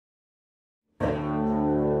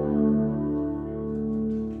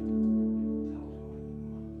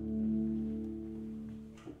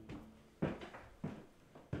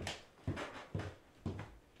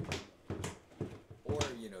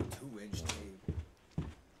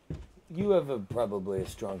you have probably a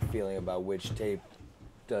strong feeling about which tape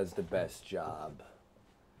does the best job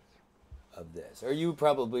of this. Or you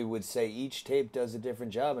probably would say each tape does a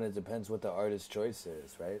different job and it depends what the artist's choice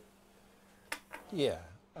is, right? Yeah.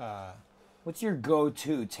 What's your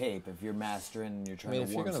go-to tape if you're mastering and you're trying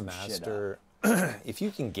to warm if you're some gonna shit master, if you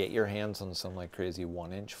can get your hands on some like crazy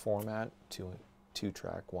 1-inch format,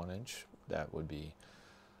 two-track 1-inch, that would be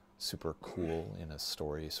super cool in a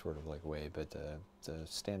story sort of like way. But the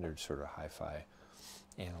standard sort of hi-fi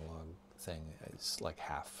analog thing is like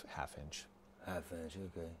half inch. Half inch,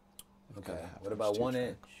 okay. Okay. What about 1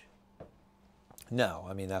 inch? No,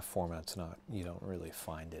 I mean that format's not. You don't really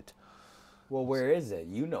find it. Well, where is it?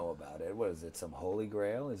 You know about it. What is it? Some holy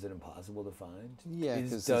grail? Is it impossible to find? Yeah,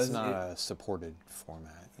 because it's not a supported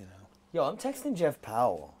format, you know. Yo, I'm texting Jeff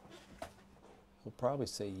Powell. He'll probably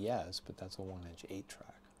say yes, but that's a 1-inch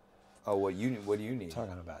 8-track. Oh, what do you need? I'm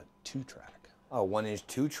talking about 2-track. Oh, 1-inch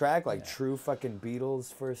 2-track, like true fucking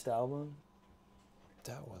Beatles' first album.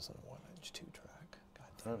 That wasn't a 1-inch 2-track.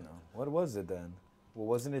 I don't know. What was it then? Well,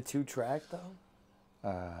 wasn't it 2-track though?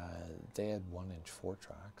 They had 1-inch 4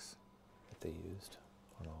 tracks that they used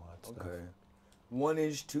on all that stuff. Okay.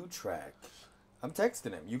 1-inch 2-track. I'm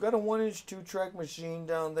texting him. You got a 1-inch 2-track machine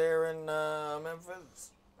down there in Memphis?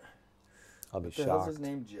 I'll be What the shocked. hell's his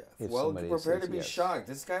name, Jeff? Well, prepare to be shocked.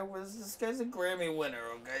 This guy's a Grammy winner,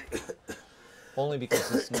 okay? Only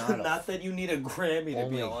because it's not not that you need a Grammy to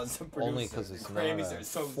be on some producer. Only because it's Grammys not a are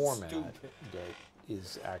so format stupid. that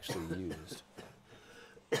is actually used.